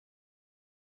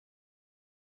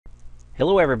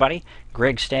Hello everybody,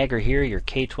 Greg Stagger here, your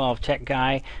K-12 tech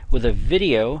guy, with a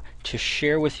video to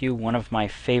share with you one of my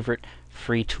favorite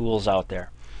free tools out there.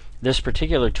 This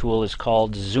particular tool is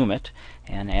called ZoomIt,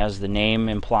 and as the name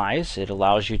implies, it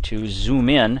allows you to zoom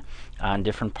in on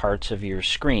different parts of your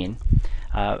screen.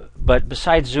 But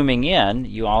besides zooming in,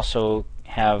 you also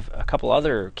have a couple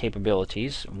other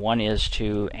capabilities. One is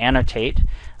to annotate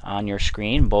on your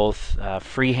screen, both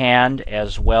freehand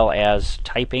as well as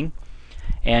typing.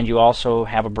 And you also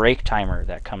have a break timer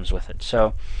that comes with it.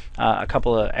 So a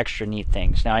couple of extra neat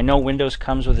things. Now I know Windows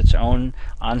comes with its own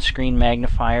on-screen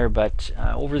magnifier, but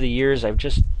over the years I've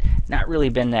just not really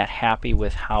been that happy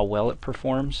with how well it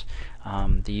performs.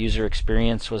 The user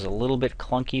experience was a little bit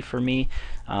clunky for me.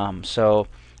 So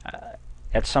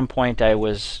at some point I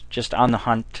was just on the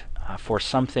hunt for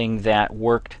something that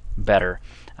worked better.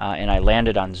 And I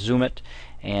landed on ZoomIt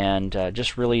and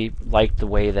just really liked the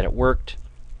way that it worked.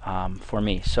 For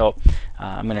me. So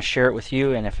I'm going to share it with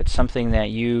you, and if it's something that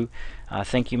you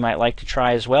think you might like to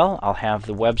try as well, I'll have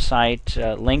the website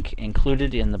link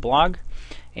included in the blog,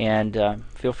 and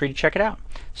feel free to check it out.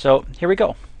 So here we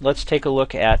go. Let's take a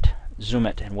look at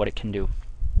ZoomIt and what it can do.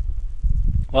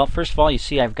 Well, first of all, you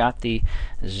see I've got the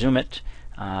ZoomIt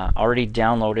already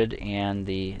downloaded, and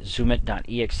the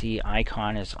zoomit.exe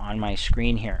icon is on my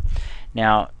screen here.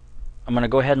 Now I'm going to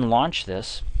go ahead and launch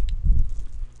this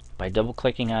by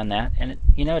double-clicking on that, and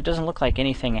it doesn't look like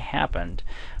anything happened,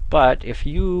 but if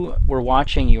you were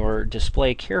watching your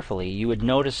display carefully, you would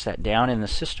notice that down in the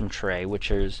system tray,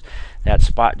 which is that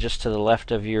spot just to the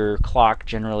left of your clock,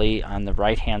 generally on the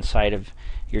right hand side of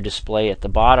your display at the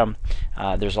bottom,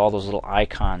 there's all those little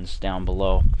icons down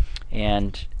below,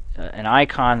 and an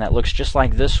icon that looks just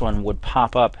like this one would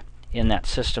pop up in that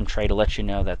system tray to let you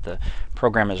know that the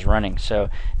program is running. So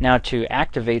now to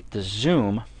activate the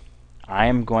zoom, I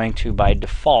am going to, by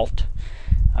default,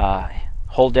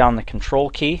 hold down the control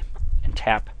key and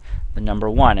tap the number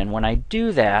 1. And when I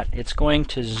do that, it's going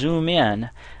to zoom in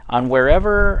on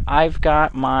wherever I've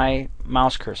got my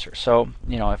mouse cursor. So,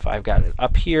 if I've got it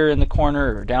up here in the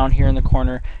corner or down here in the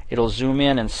corner, it'll zoom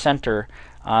in and center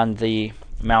on the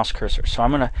mouse cursor. So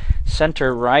I'm going to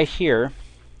center right here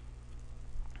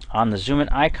on the ZoomIt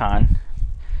icon,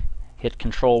 hit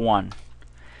Control 1.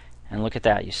 And look at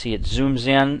that, you see it zooms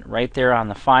in right there on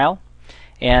the file,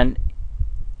 and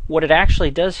what it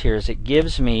actually does here is it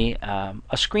gives me a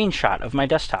screenshot of my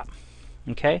desktop.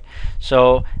 Okay,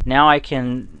 so now I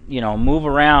can move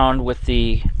around with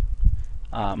the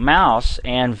mouse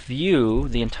and view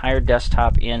the entire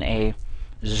desktop in a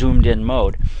zoomed in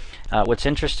mode. What's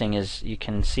interesting is you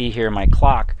can see here my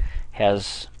clock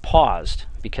has paused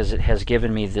because it has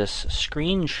given me this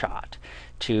screenshot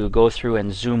to go through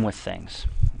and zoom with things.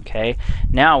 Okay,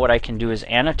 now what I can do is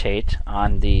annotate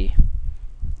on the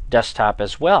desktop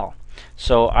as well.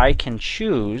 So I can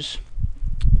choose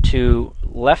to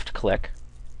left click,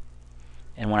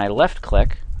 and when I left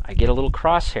click, I get a little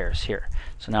crosshairs here.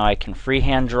 So now I can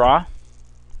freehand draw,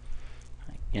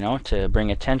 to bring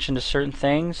attention to certain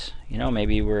things.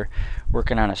 Maybe we're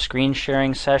working on a screen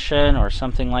sharing session or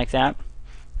something like that.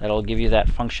 That'll give you that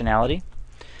functionality.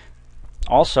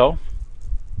 Also,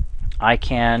 I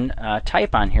can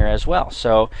type on here as well.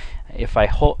 So if I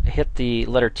hit the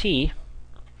letter T,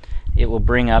 it will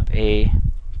bring up a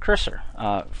cursor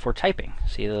for typing.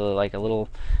 See, like a little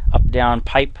up-down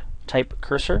pipe type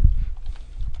cursor.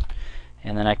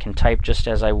 And then I can type just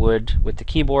as I would with the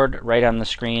keyboard right on the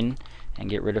screen and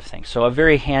get rid of things. So a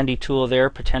very handy tool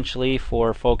there, potentially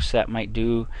for folks that might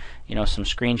do some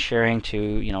screen sharing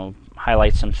to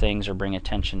highlight some things or bring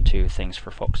attention to things for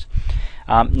folks.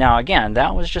 Now again,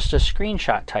 that was just a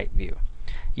screenshot type view.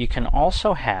 You can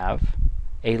also have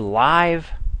a live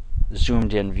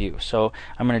zoomed in view. So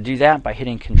I'm going to do that by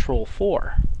hitting Control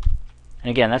 4.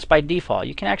 And again, that's by default.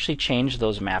 You can actually change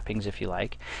those mappings if you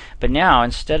like. But now,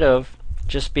 instead of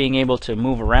just being able to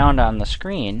move around on the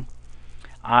screen,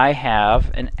 I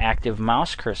have an active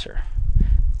mouse cursor,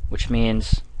 which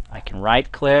means I can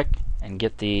right click and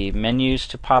get the menus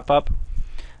to pop up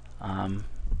and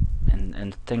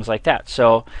things like that.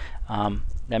 So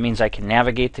that means I can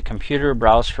navigate the computer,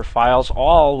 browse for files,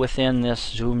 all within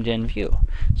this zoomed in view.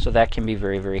 So that can be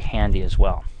very, very handy as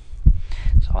well.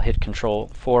 So I'll hit Control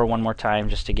 4 one more time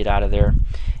just to get out of there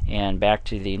and back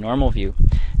to the normal view.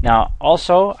 Now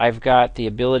also, I've got the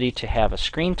ability to have a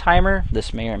screen timer.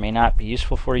 This may or may not be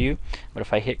useful for you, but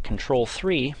if I hit Control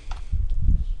 3,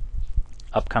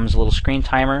 up comes a little screen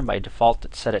timer. By default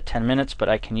it's set at 10 minutes, but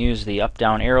I can use the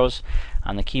up-down arrows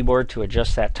on the keyboard to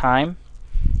adjust that time.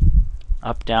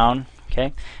 Up, down,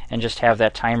 okay, and just have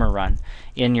that timer run.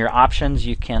 In your options,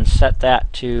 you can set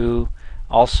that to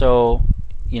also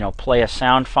play a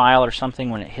sound file or something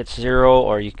when it hits 0,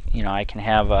 or I can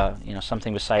have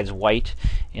something besides white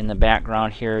in the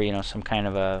background here, some kind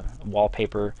of a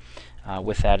wallpaper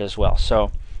with that as well.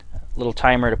 So a little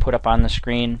timer to put up on the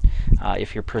screen.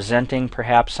 If you're presenting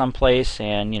perhaps someplace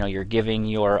and you're giving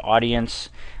your audience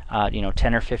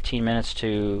 10 or 15 minutes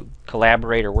to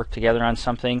collaborate or work together on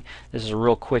something, this is a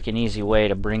real quick and easy way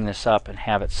to bring this up and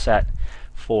have it set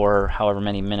for however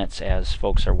many minutes as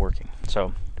folks are working.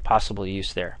 So possible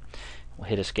use there. We'll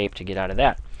hit escape to get out of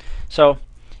that. So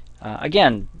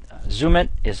again, ZoomIt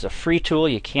is a free tool.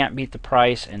 You can't beat the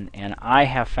price, and I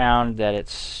have found that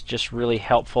it's just really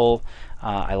helpful.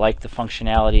 I like the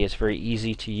functionality. It's very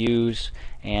easy to use,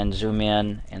 and zoom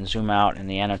in and zoom out, and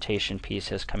the annotation piece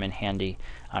has come in handy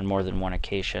on more than one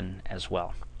occasion as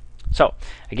well. So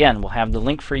again, we'll have the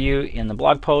link for you in the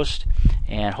blog post,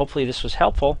 and hopefully this was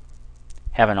helpful.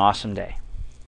 Have an awesome day.